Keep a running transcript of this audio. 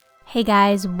Hey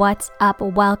guys, what's up?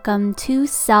 Welcome to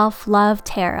Self-Love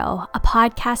Tarot, a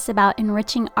podcast about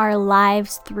enriching our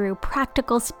lives through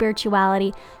practical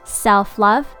spirituality,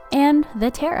 self-love, and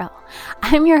the tarot.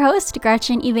 I'm your host,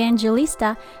 Gretchen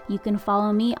Evangelista. You can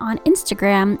follow me on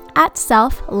Instagram at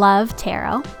Self-Love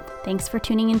Tarot. Thanks for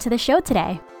tuning into the show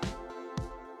today.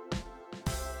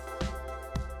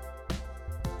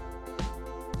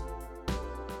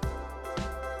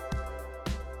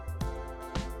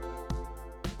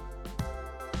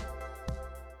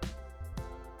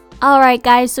 Alright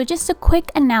guys, so just a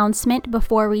quick announcement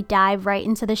before we dive right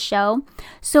into the show.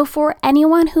 So for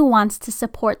anyone who wants to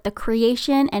support the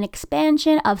creation and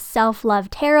expansion of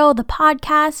Self-Love Tarot, the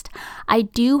podcast, I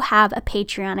do have a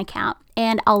Patreon account.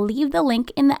 And I'll leave the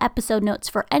link in the episode notes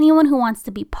for anyone who wants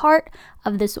to be part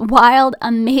of this wild,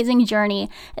 amazing journey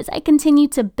as I continue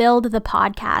to build the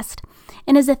podcast.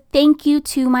 And as a thank you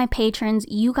to my patrons,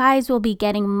 you guys will be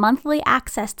getting monthly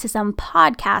access to some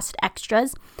podcast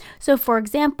extras. So for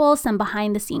example, some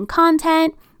behind the scene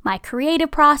content, my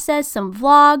creative process, some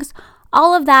vlogs,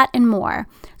 all of that and more.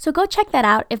 So go check that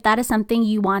out if that is something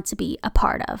you want to be a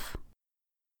part of.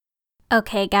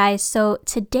 Okay guys, so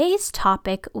today's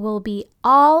topic will be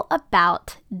all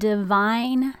about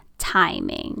divine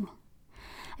timing.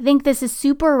 I think this is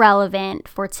super relevant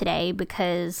for today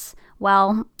because,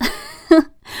 well,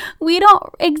 we don't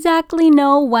exactly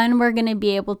know when we're going to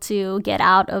be able to get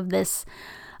out of this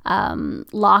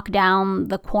lockdown,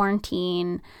 the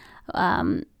quarantine,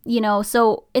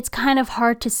 so it's kind of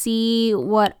hard to see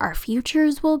what our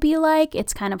futures will be like.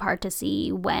 It's kind of hard to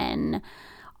see when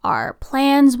our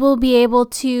plans will be able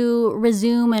to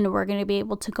resume and we're going to be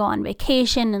able to go on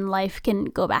vacation and life can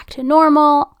go back to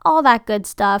normal, all that good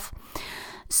stuff.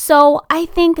 So I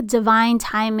think divine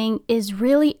timing is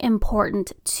really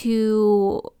important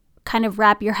to kind of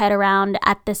wrap your head around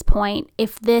at this point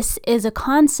if this is a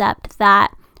concept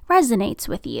that resonates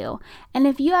with you. And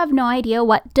if you have no idea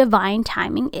what divine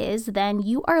timing is, then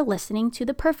you are listening to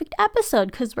the perfect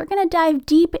episode because we're going to dive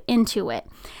deep into it.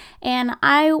 And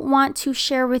I want to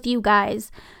share with you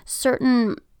guys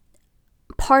certain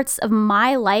parts of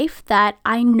my life that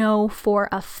I know for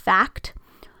a fact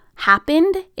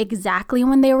happened exactly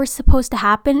when they were supposed to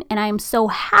happen. And I am so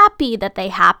happy that they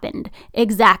happened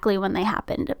exactly when they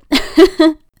happened.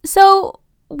 So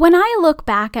when I look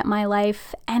back at my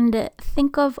life and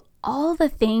think of all the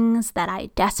things that I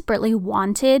desperately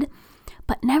wanted,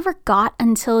 but never got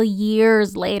until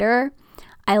years later,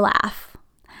 I laugh.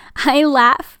 I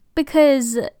laugh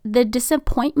because the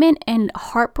disappointment and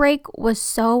heartbreak was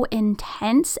so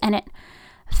intense and it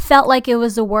felt like it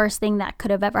was the worst thing that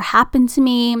could have ever happened to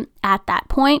me at that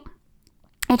point.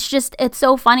 It's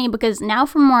so funny because now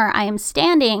from where I am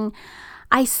standing,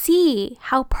 I see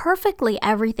how perfectly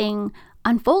everything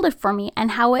unfolded for me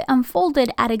and how it unfolded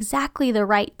at exactly the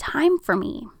right time for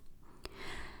me.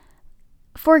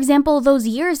 For example, those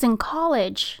years in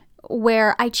college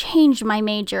where I changed my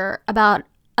major about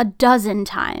a dozen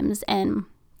times and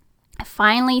I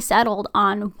finally settled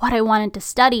on what I wanted to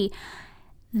study,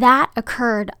 that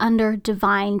occurred under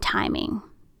divine timing.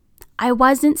 I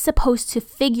wasn't supposed to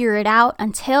figure it out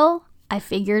until I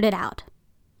figured it out.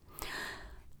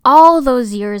 All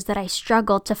those years that I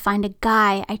struggled to find a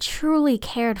guy I truly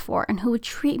cared for and who would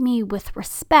treat me with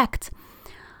respect,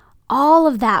 all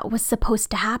of that was supposed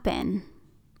to happen.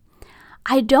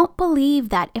 I don't believe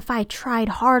that if I tried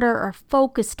harder or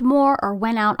focused more or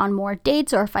went out on more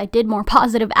dates or if I did more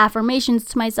positive affirmations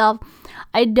to myself,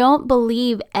 I don't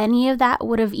believe any of that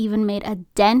would have even made a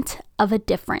dent of a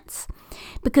difference.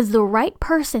 Because the right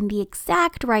person, the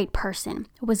exact right person,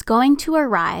 was going to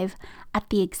arrive at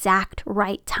the exact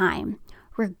right time,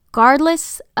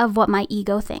 regardless of what my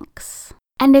ego thinks.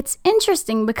 And it's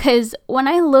interesting because when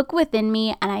I look within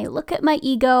me and I look at my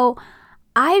ego,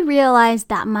 I realize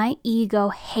that my ego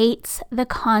hates the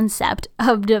concept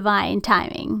of divine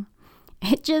timing.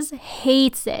 It just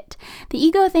hates it. The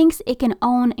ego thinks it can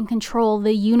own and control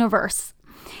the universe.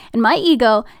 And my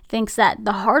ego thinks that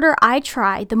the harder I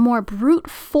try, the more brute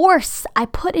force I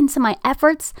put into my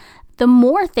efforts, the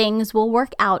more things will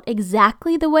work out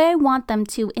exactly the way I want them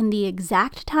to in the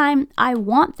exact time I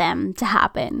want them to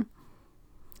happen.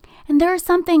 And there is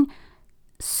something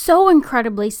so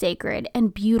incredibly sacred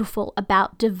and beautiful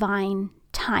about divine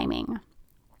timing.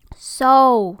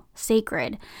 So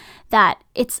sacred that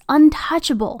it's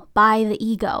untouchable by the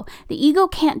ego. The ego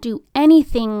can't do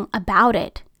anything about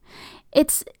it.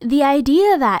 It's the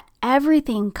idea that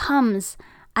everything comes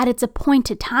at its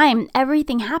appointed time.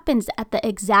 Everything happens at the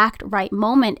exact right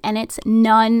moment, and it's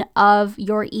none of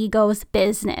your ego's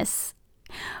business,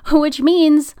 which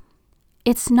means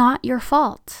it's not your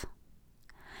fault.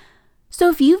 So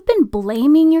if you've been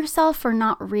blaming yourself for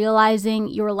not realizing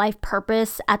your life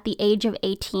purpose at the age of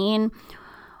 18,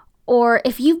 or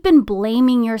if you've been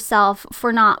blaming yourself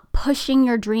for not pushing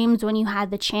your dreams when you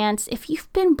had the chance, if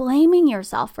you've been blaming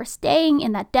yourself for staying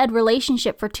in that dead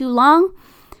relationship for too long,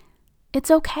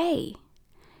 it's okay.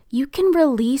 You can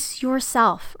release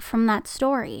yourself from that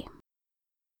story.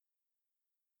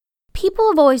 People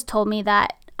have always told me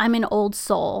that I'm an old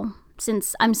soul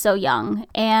since I'm so young,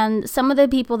 and some of the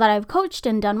people that I've coached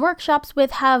and done workshops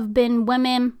with have been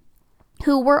women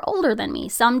who were older than me,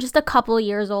 some just a couple of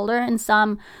years older, and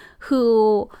some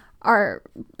who are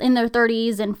in their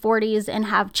 30s and 40s and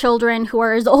have children who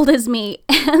are as old as me.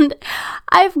 And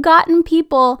I've gotten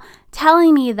people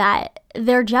telling me that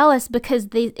they're jealous because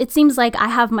it seems like I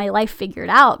have my life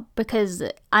figured out because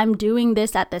I'm doing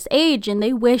this at this age, and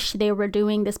they wish they were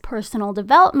doing this personal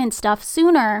development stuff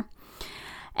sooner,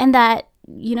 and that,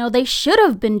 they should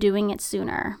have been doing it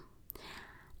sooner.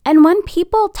 And when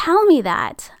people tell me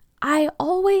that, I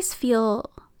always feel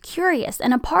curious.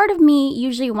 And a part of me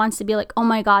usually wants to be like, oh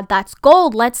my God, that's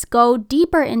gold. Let's go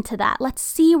deeper into that. Let's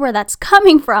see where that's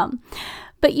coming from.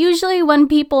 But usually when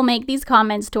people make these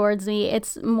comments towards me,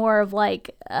 it's more of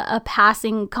like a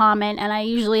passing comment. And I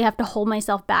usually have to hold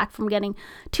myself back from getting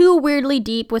too weirdly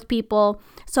deep with people.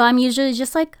 So I'm usually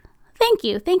just like, thank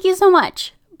you so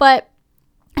much. But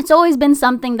it's always been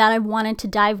something that I've wanted to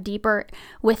dive deeper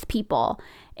with people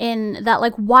in that,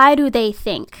 like, why do they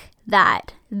think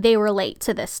that they relate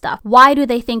to this stuff? Why do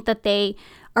they think that they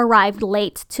arrived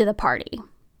late to the party?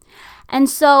 And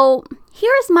so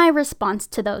here's my response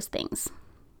to those things.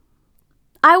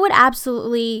 I would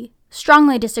absolutely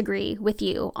strongly disagree with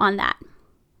you on that.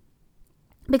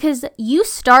 Because you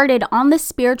started on this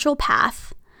spiritual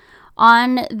path,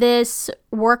 on this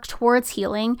work towards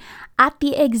healing, at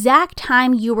the exact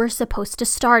time you were supposed to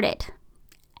start it.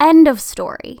 End of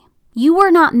story. You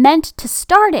were not meant to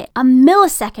start it a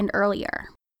millisecond earlier.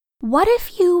 What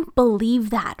if you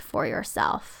believe that for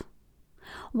yourself?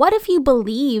 What if you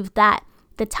believe that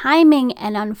the timing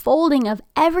and unfolding of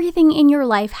everything in your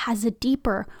life has a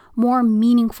deeper, more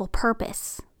meaningful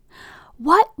purpose?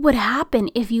 What would happen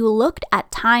if you looked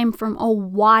at time from a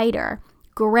wider,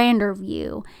 grander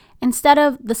view instead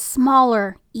of the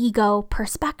smaller ego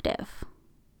perspective?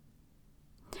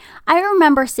 I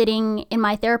remember sitting in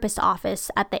my therapist's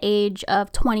office at the age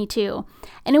of 22,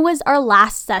 and it was our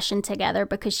last session together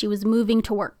because she was moving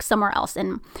to work somewhere else.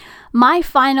 And my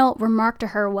final remark to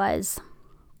her was,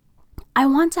 I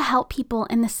want to help people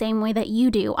in the same way that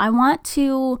you do. I want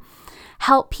to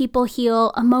help people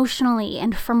heal emotionally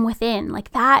and from within.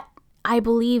 Like that, I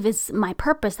believe, is my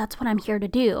purpose. That's what I'm here to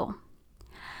do.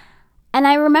 And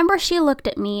I remember she looked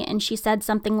at me and she said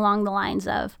something along the lines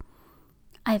of,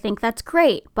 I think that's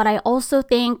great, but I also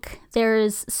think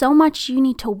there's so much you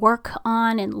need to work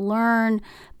on and learn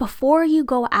before you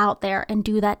go out there and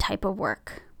do that type of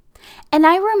work. And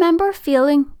I remember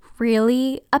feeling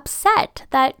really upset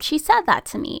that she said that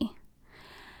to me.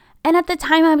 And at the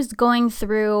time I was going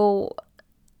through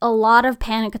a lot of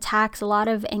panic attacks, a lot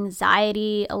of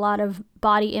anxiety, a lot of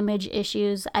body image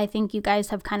issues. I think you guys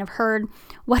have kind of heard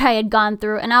what I had gone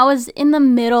through, and I was in the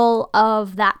middle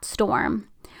of that storm.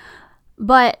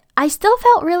 But I still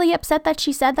felt really upset that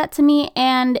she said that to me,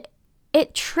 and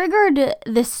it triggered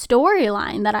this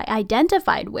storyline that I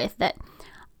identified with, that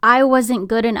I wasn't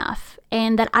good enough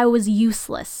and that I was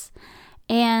useless,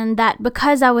 and that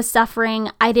because I was suffering,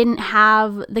 I didn't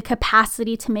have the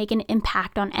capacity to make an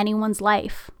impact on anyone's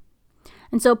life.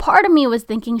 And so part of me was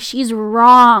thinking, she's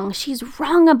wrong. She's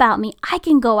wrong about me. I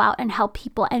can go out and help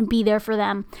people and be there for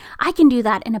them. I can do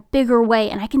that in a bigger way,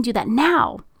 and I can do that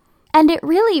now. And it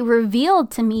really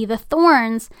revealed to me the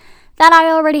thorns that I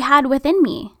already had within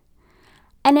me.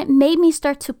 And it made me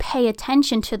start to pay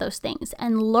attention to those things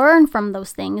and learn from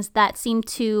those things that seemed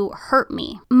to hurt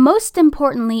me. Most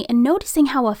importantly, in noticing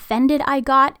how offended I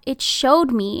got, it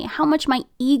showed me how much my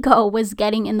ego was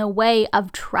getting in the way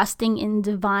of trusting in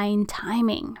divine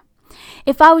timing.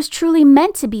 If I was truly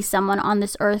meant to be someone on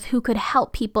this earth who could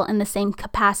help people in the same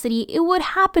capacity, it would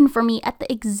happen for me at the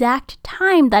exact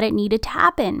time that it needed to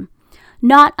happen.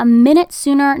 Not a minute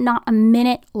sooner, not a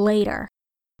minute later.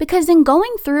 Because in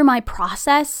going through my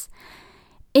process,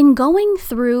 in going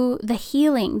through the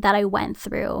healing that I went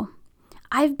through,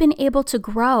 I've been able to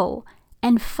grow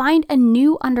and find a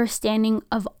new understanding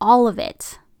of all of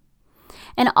it.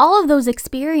 And all of those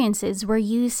experiences were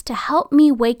used to help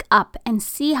me wake up and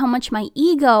see how much my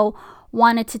ego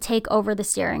wanted to take over the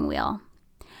steering wheel.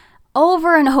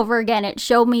 Over and over again, it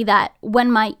showed me that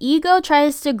when my ego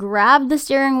tries to grab the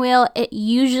steering wheel, it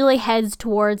usually heads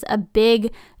towards a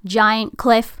big, giant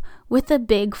cliff with a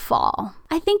big fall.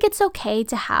 I think it's okay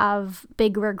to have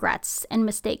big regrets and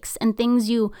mistakes and things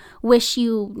you wish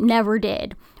you never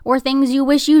did or things you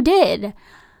wish you did.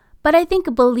 But I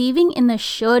think believing in the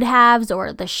should haves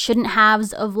or the shouldn't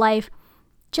haves of life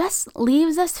just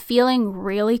leaves us feeling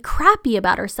really crappy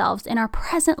about ourselves in our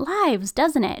present lives,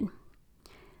 doesn't it?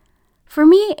 For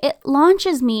me, it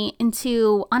launches me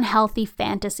into unhealthy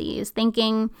fantasies,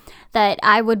 thinking that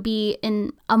I would be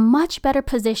in a much better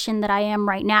position than I am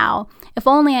right now if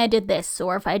only I did this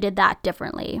or if I did that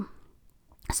differently.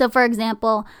 So for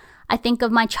example, I think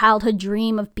of my childhood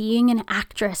dream of being an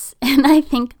actress, and I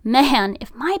think, man,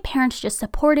 if my parents just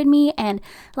supported me and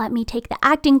let me take the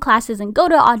acting classes and go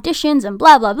to auditions and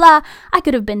blah, blah, blah, I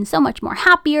could have been so much more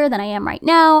happier than I am right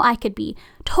now. I could be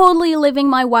totally living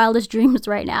my wildest dreams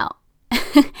right now.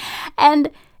 And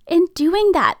in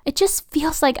doing that, it just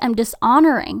feels like I'm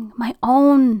dishonoring my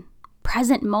own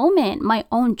present moment, my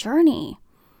own journey.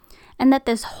 And that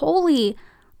this holy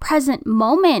present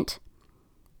moment,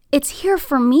 it's here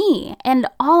for me. And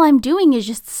all I'm doing is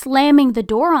just slamming the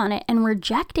door on it and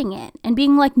rejecting it and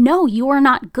being like, no, you are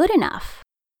not good enough.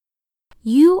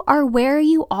 You are where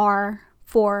you are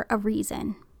for a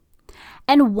reason.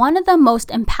 And one of the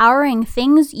most empowering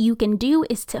things you can do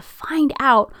is to find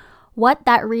out what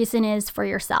that reason is for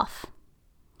yourself.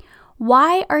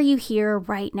 Why are you here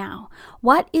right now?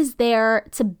 What is there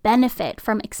to benefit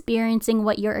from experiencing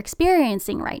what you're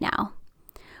experiencing right now?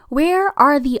 Where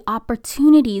are the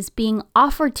opportunities being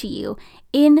offered to you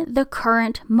in the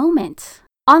current moment?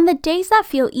 On the days that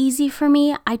feel easy for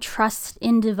me, I trust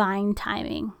in divine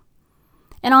timing.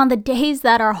 And on the days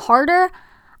that are harder,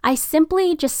 I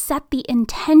simply just set the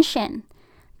intention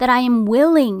that I am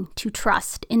willing to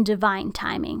trust in divine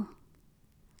timing.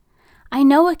 I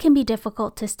know it can be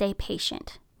difficult to stay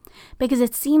patient because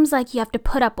it seems like you have to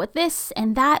put up with this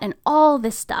and that and all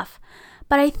this stuff.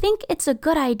 But I think it's a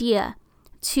good idea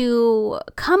to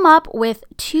come up with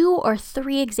 2 or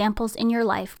 3 examples in your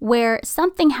life where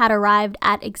something had arrived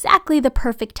at exactly the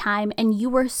perfect time and you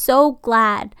were so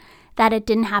glad that it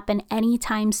didn't happen any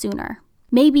time sooner.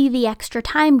 Maybe the extra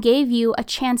time gave you a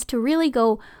chance to really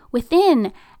go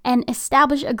within and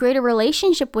establish a greater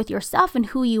relationship with yourself and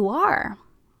who you are.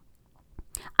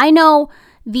 I know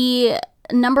the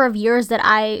number of years that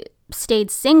I stayed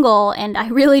single and I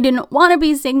really didn't want to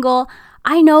be single.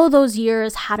 I know those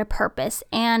years had a purpose,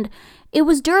 and it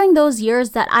was during those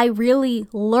years that I really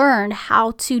learned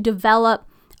how to develop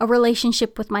a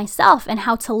relationship with myself and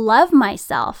how to love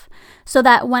myself so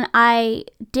that when I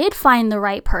did find the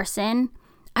right person,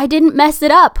 I didn't mess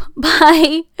it up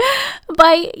by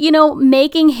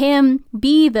making him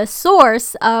be the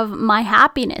source of my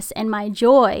happiness and my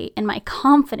joy and my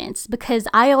confidence because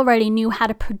I already knew how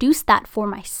to produce that for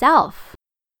myself.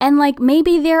 And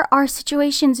maybe there are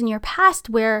situations in your past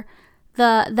where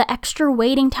the extra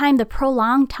waiting time, the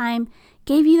prolonged time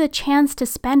gave you the chance to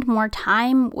spend more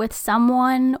time with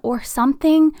someone or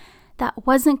something that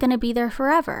wasn't going to be there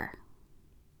forever.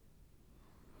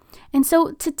 And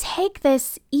so to take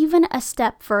this even a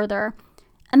step further,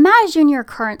 imagine your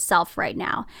current self right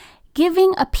now,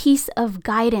 giving a piece of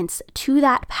guidance to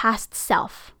that past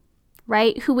self,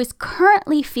 right? Who is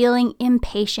currently feeling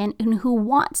impatient and who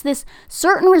wants this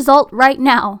certain result right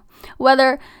now.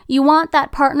 Whether you want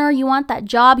that partner, you want that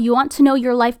job, you want to know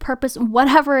your life purpose,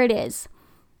 whatever it is.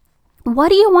 What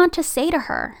do you want to say to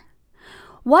her?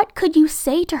 What could you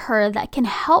say to her that can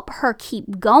help her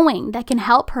keep going, that can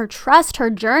help her trust her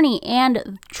journey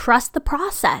and trust the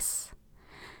process?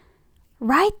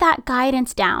 Write that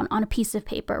guidance down on a piece of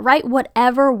paper. Write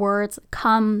whatever words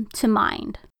come to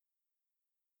mind.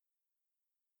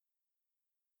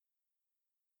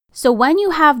 So when you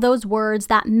have those words,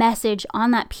 that message on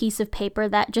that piece of paper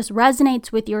that just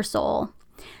resonates with your soul,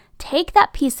 take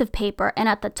that piece of paper and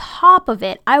at the top of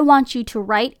it, I want you to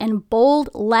write in bold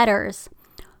letters,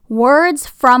 words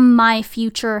from my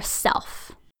future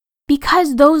self.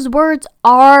 Because those words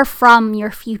are from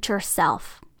your future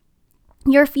self.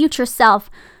 Your future self,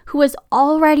 who has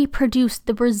already produced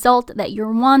the result that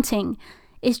you're wanting,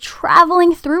 is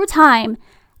traveling through time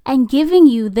and giving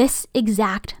you this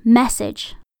exact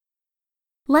message.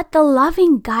 Let the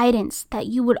loving guidance that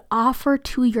you would offer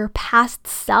to your past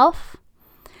self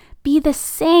be the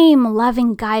same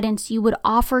loving guidance you would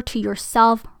offer to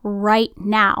yourself right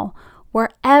now,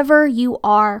 wherever you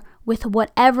are with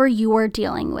whatever you are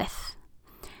dealing with.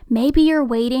 Maybe you're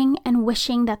waiting and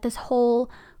wishing that this whole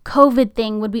COVID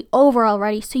thing would be over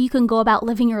already so you can go about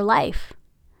living your life,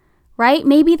 right?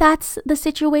 Maybe that's the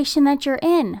situation that you're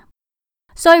in.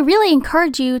 So I really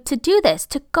encourage you to do this,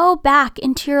 to go back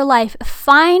into your life,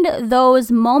 find those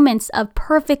moments of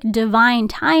perfect divine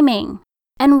timing,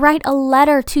 and write a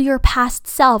letter to your past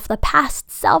self, the past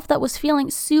self that was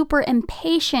feeling super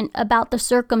impatient about the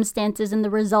circumstances and the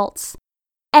results.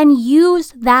 And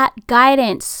use that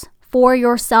guidance for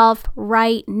yourself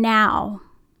right now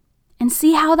and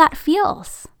see how that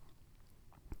feels.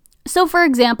 So for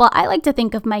example, I like to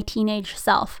think of my teenage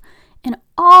self in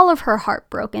all of her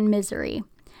heartbroken misery,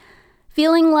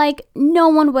 feeling like no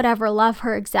one would ever love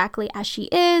her exactly as she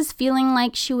is, feeling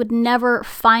like she would never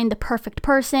find the perfect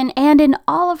person, and in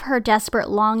all of her desperate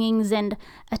longings and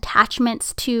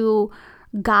attachments to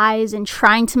guys and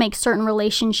trying to make certain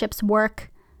relationships work.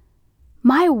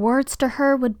 My words to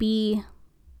her would be,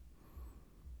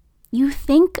 you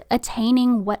think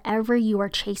attaining whatever you are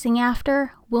chasing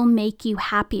after will make you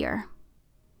happier,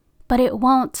 but it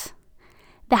won't.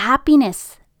 The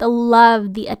happiness, the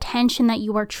love, the attention that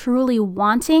you are truly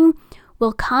wanting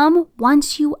will come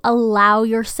once you allow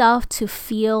yourself to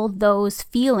feel those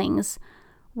feelings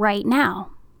right now.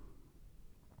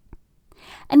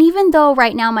 And even though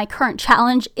right now my current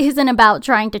challenge isn't about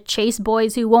trying to chase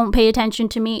boys who won't pay attention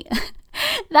to me,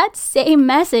 that same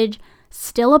message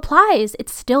still applies. It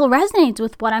still resonates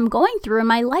with what I'm going through in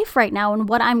my life right now and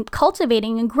what I'm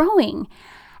cultivating and growing.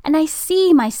 And I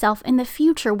see myself in the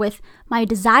future with my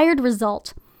desired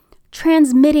result,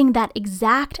 transmitting that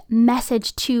exact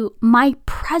message to my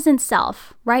present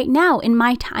self right now in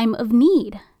my time of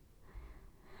need.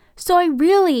 So I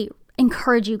really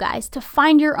encourage you guys to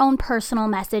find your own personal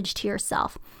message to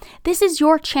yourself. This is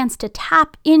your chance to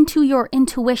tap into your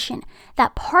intuition,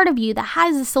 that part of you that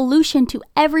has a solution to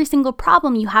every single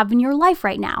problem you have in your life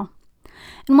right now.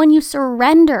 And when you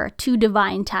surrender to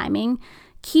divine timing,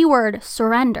 keyword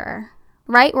surrender,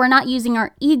 right? We're not using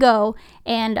our ego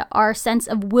and our sense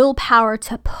of willpower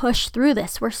to push through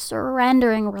this. We're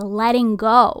surrendering, we're letting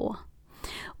go.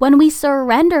 When we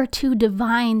surrender to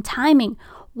divine timing,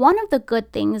 one of the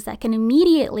good things that can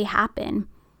immediately happen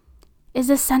is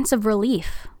a sense of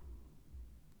relief.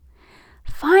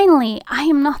 Finally, I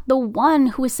am not the one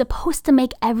who is supposed to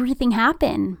make everything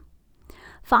happen.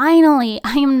 Finally,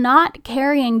 I am not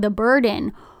carrying the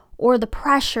burden or the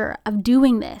pressure of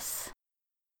doing this.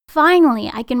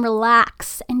 Finally, I can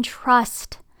relax and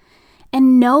trust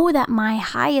and know that my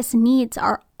highest needs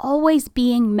are always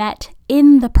being met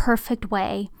in the perfect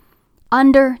way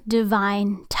under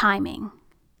divine timing.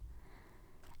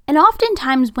 And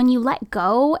oftentimes when you let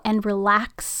go and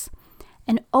relax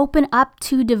and open up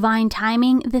to divine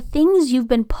timing, the things you've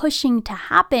been pushing to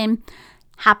happen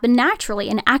naturally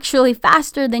and actually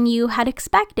faster than you had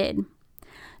expected.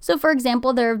 So for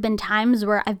example, there have been times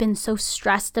where I've been so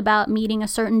stressed about meeting a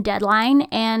certain deadline,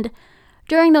 and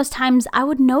during those times I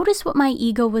would notice what my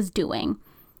ego was doing,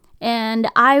 and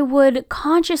I would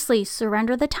consciously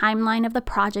surrender the timeline of the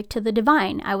project to the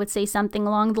divine. I would say something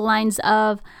along the lines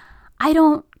of, I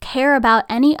don't care about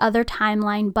any other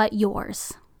timeline but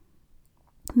yours.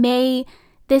 May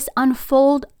this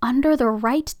unfold under the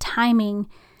right timing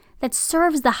that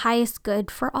serves the highest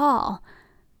good for all.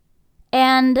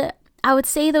 And I would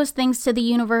say those things to the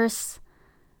universe,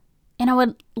 and I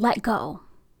would let go.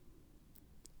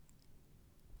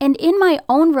 And in my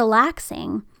own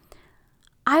relaxing,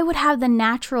 I would have the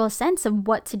natural sense of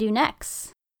what to do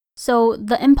next. So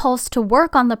the impulse to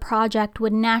work on the project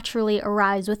would naturally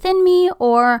arise within me,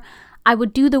 or I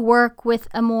would do the work with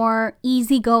a more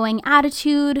easygoing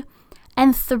attitude.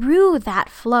 And through that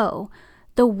flow,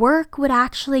 the work would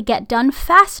actually get done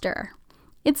faster.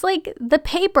 It's like the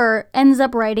paper ends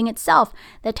up writing itself.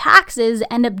 The taxes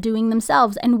end up doing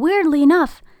themselves. And weirdly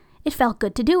enough, it felt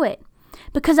good to do it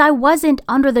because I wasn't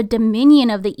under the dominion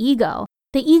of the ego.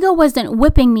 The ego wasn't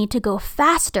whipping me to go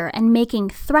faster and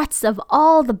making threats of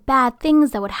all the bad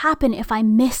things that would happen if I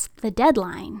missed the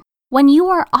deadline. When you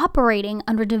are operating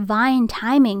under divine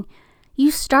timing,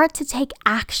 you start to take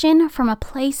action from a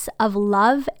place of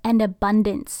love and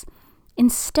abundance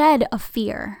instead of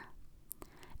fear.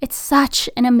 It's such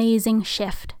an amazing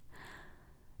shift.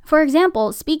 For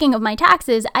example, speaking of my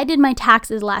taxes, I did my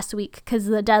taxes last week because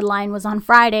the deadline was on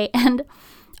Friday, and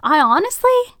I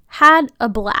honestly had a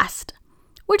blast.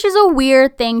 Which is a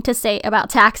weird thing to say about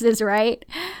taxes, right?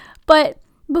 But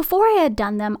before I had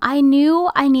done them, I knew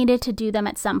I needed to do them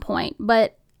at some point,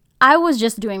 but I was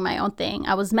just doing my own thing.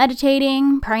 I was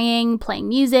meditating, praying, playing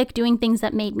music, doing things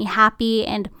that made me happy,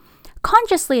 and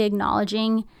consciously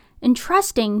acknowledging and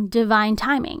trusting divine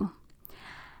timing.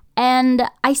 And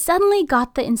I suddenly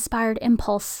got the inspired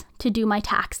impulse to do my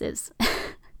taxes.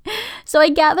 So I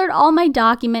gathered all my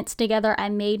documents together. I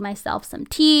made myself some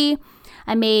tea.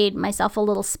 I made myself a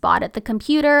little spot at the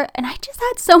computer, and I just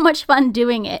had so much fun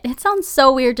doing it. It sounds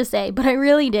so weird to say, but I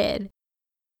really did.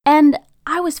 And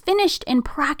I was finished in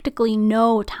practically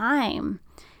no time.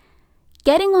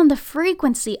 getting on the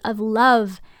frequency of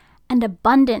love and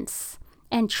abundance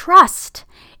and trust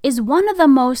is one of the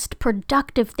most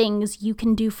productive things you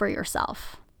can do for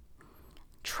yourself.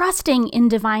 Trusting in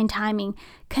divine timing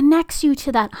connects you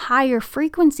to that higher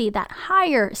frequency, that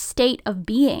higher state of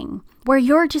being, where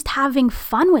you're just having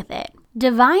fun with it.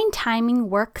 Divine timing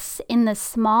works in the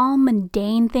small,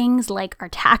 mundane things like our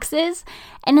taxes,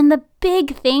 and in the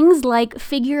big things like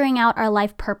figuring out our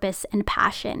life purpose and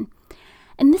passion.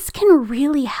 And this can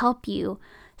really help you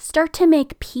start to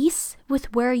make peace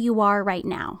with where you are right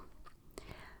now.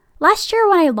 Last year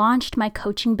when I launched my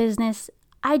coaching business,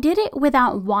 I did it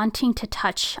without wanting to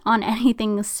touch on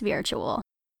anything spiritual.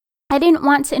 I didn't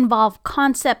want to involve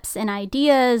concepts and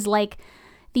ideas like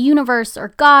the universe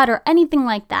or God or anything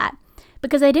like that,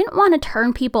 because I didn't want to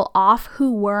turn people off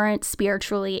who weren't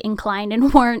spiritually inclined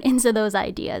and weren't into those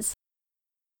ideas.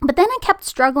 But then I kept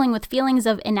struggling with feelings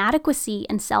of inadequacy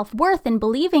and self-worth and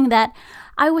believing that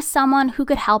I was someone who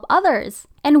could help others.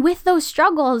 And with those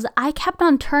struggles, I kept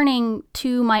on turning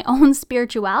to my own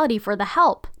spirituality for the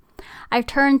help. I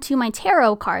turned to my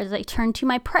tarot cards, I turned to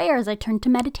my prayers, I turned to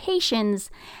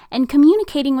meditations and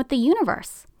communicating with the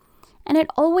universe. And it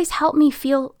always helped me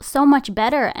feel so much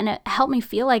better, and it helped me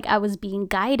feel like I was being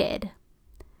guided.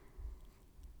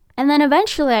 And then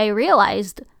eventually I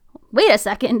realized, wait a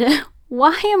second,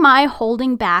 why am I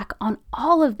holding back on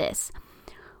all of this?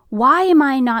 Why am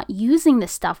I not using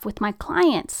this stuff with my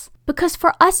clients? Because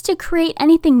for us to create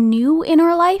anything new in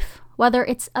our life, whether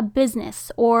it's a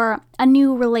business or a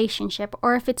new relationship,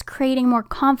 or if it's creating more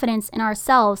confidence in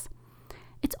ourselves,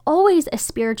 it's always a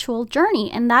spiritual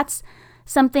journey. And that's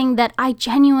something that I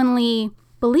genuinely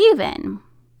believe in.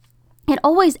 It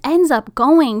always ends up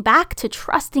going back to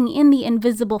trusting in the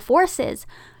invisible forces,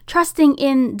 trusting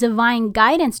in divine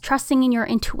guidance, trusting in your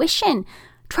intuition,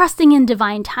 trusting in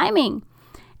divine timing.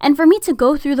 And for me to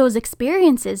go through those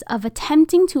experiences of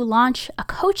attempting to launch a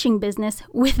coaching business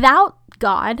without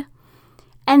God,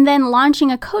 and then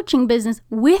launching a coaching business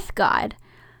with God,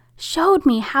 showed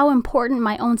me how important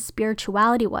my own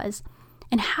spirituality was,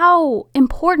 and how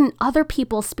important other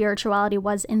people's spirituality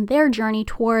was in their journey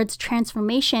towards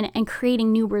transformation and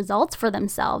creating new results for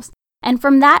themselves. And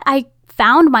from that, I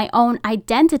found my own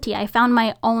identity. I found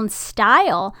my own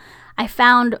style. I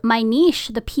found my niche,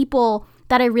 the people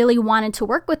that I really wanted to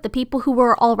work with, the people who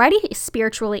were already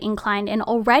spiritually inclined and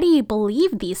already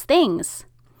believed these things.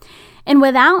 And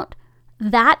without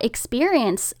that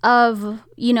experience of,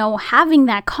 having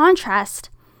that contrast,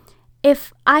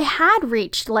 if I had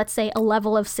reached, let's say, a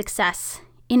level of success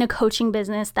in a coaching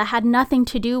business that had nothing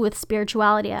to do with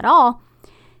spirituality at all,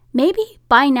 maybe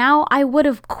by now I would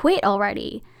have quit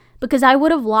already, because I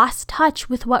would have lost touch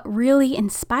with what really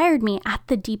inspired me at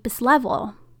the deepest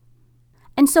level.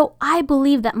 And so I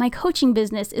believe that my coaching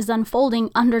business is unfolding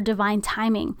under divine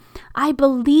timing. I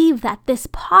believe that this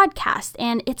podcast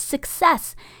and its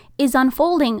success is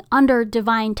unfolding under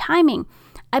divine timing.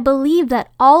 I believe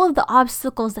that all of the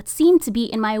obstacles that seem to be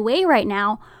in my way right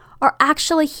now are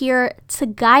actually here to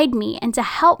guide me and to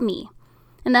help me.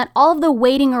 And that all of the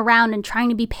waiting around and trying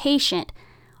to be patient,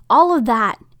 all of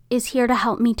that is here to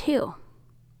help me too.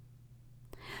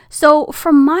 So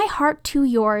from my heart to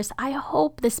yours, I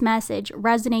hope this message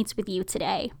resonates with you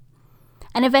today.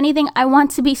 And if anything, I want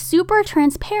to be super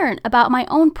transparent about my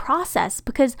own process,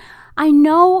 because I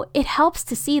know it helps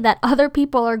to see that other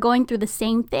people are going through the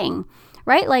same thing,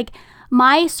 right? Like,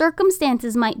 my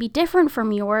circumstances might be different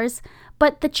from yours,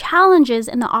 but the challenges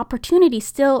and the opportunities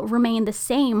still remain the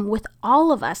same with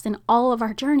all of us in all of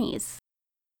our journeys.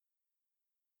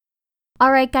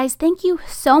 All right, guys, thank you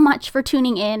so much for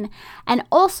tuning in. And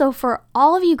also for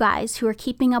all of you guys who are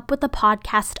keeping up with the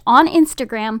podcast on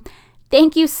Instagram,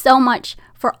 thank you so much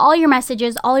for all your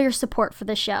messages, all your support for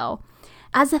the show.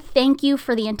 As a thank you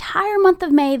for the entire month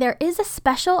of May, there is a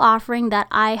special offering that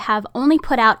I have only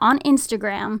put out on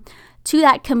Instagram to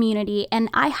that community, and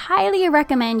I highly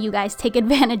recommend you guys take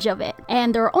advantage of it.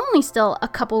 And there are only still a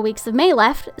couple weeks of May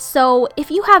left, so if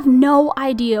you have no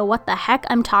idea what the heck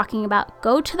I'm talking about,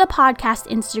 go to the podcast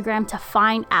Instagram to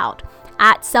find out,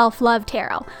 at Self-Love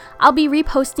Tarot. I'll be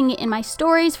reposting it in my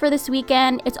stories for this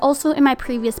weekend. It's also in my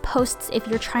previous posts if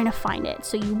you're trying to find it,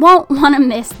 so you won't want to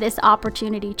miss this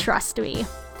opportunity, trust me.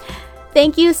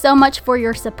 Thank you so much for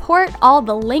your support. All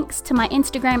the links to my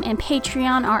Instagram and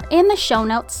Patreon are in the show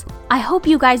notes. I hope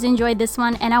you guys enjoyed this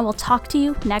one, and I will talk to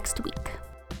you next week.